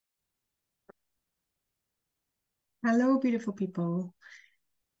Hello, beautiful people.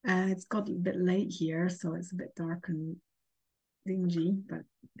 It's got a bit late here, so it's a bit dark and dingy, but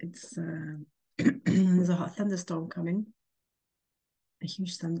it's there's a hot thunderstorm coming, a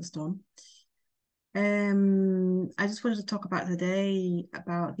huge thunderstorm. I just wanted to talk about today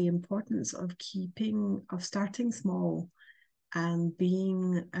about the importance of starting small and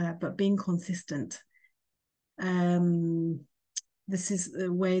being consistent. Um, this is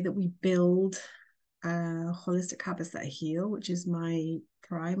the way that we build holistic habits that heal, which is my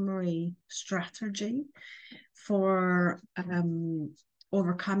primary strategy for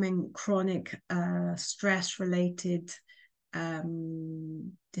overcoming chronic stress related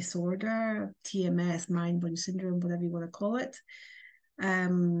disorder, TMS, mind body syndrome, whatever you want to call it.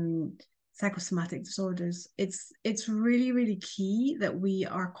 Psychosomatic disorders. It's really, really key that we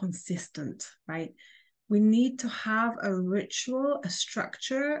are consistent, right? We need to have a ritual, a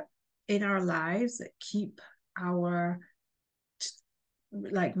structure in our lives that keep our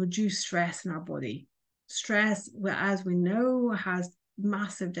reduce stress in our body. Stress, as we know, has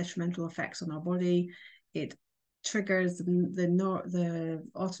massive detrimental effects on our body. It triggers the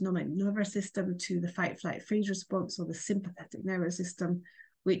autonomic nervous system to the fight, flight, freeze response, or the sympathetic nervous system,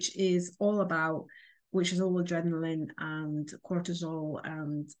 which is all adrenaline and cortisol,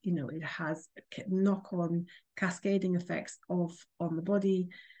 and it has knock-on cascading effects on the body,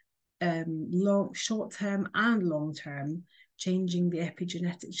 short term and long term, changing the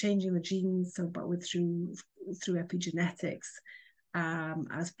epigenetic, changing the genes. So, but through epigenetics,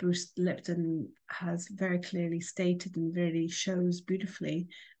 as Bruce Lipton has very clearly stated and really shows beautifully,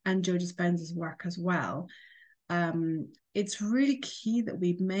 and Joe Dispenza's work as well. It's really key that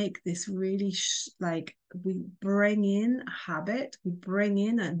we make this really we bring in a habit, we bring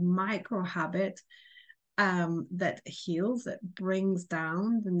in a micro habit that heals, that brings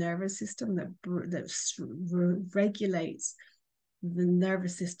down the nervous system, that regulates the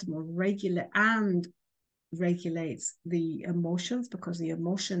nervous system, or regulates the emotions, because the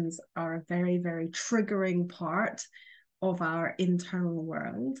emotions are a very, very triggering part of our internal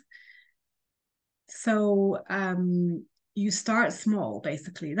world. So you start small,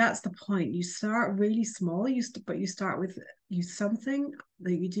 basically. That's the point. You start really small, but you start with something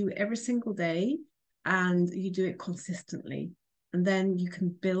that you do every single day, and you do it consistently. And then you can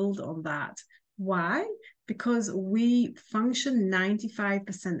build on that. Why? Because we function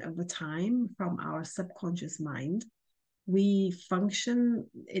 95% of the time from our subconscious mind. We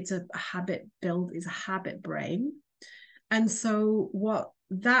function, it's a habit build, is a habit brain. And so what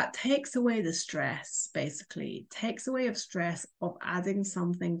that takes away the stress, basically. It takes away of stress of adding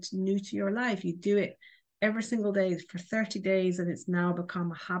something new to your life. You do it every single day for 30 days, and it's now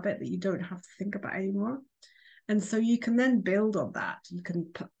become a habit that you don't have to think about anymore. And so you can then build on that. You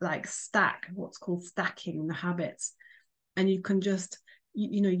can stack, what's called stacking the habits. And you can just,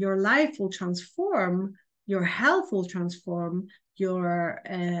 your life will transform, your health will transform, your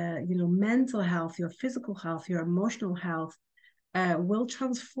mental health, your physical health, your emotional health will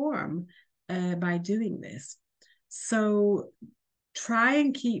transform by doing this. So try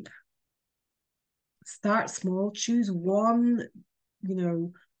and start small, choose one,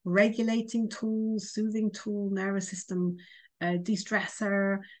 regulating tool, soothing tool, nervous system,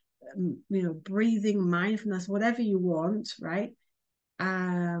 de-stressor, breathing, mindfulness, whatever you want, right?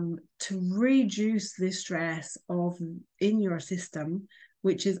 To reduce the stress in your system,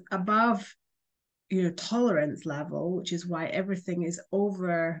 which is above tolerance level, which is why everything is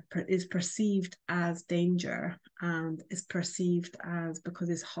perceived as danger, and is perceived as, because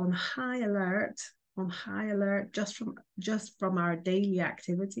it's on high alert just from our daily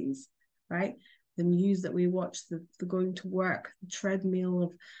activities, right? The news that we watch, the going to work, the treadmill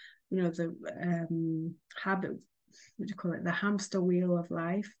of the habit, what do you call it, the hamster wheel of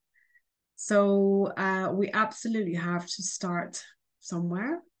life. So we absolutely have to start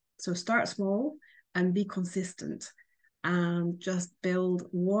somewhere. So start small and be consistent, and just build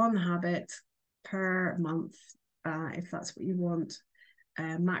one habit per month, if that's what you want,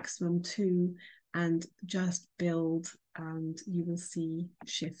 maximum two, and just build, and you will see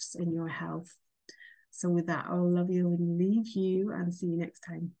shifts in your health. So with that, I'll love you and leave you, and see you next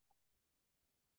time.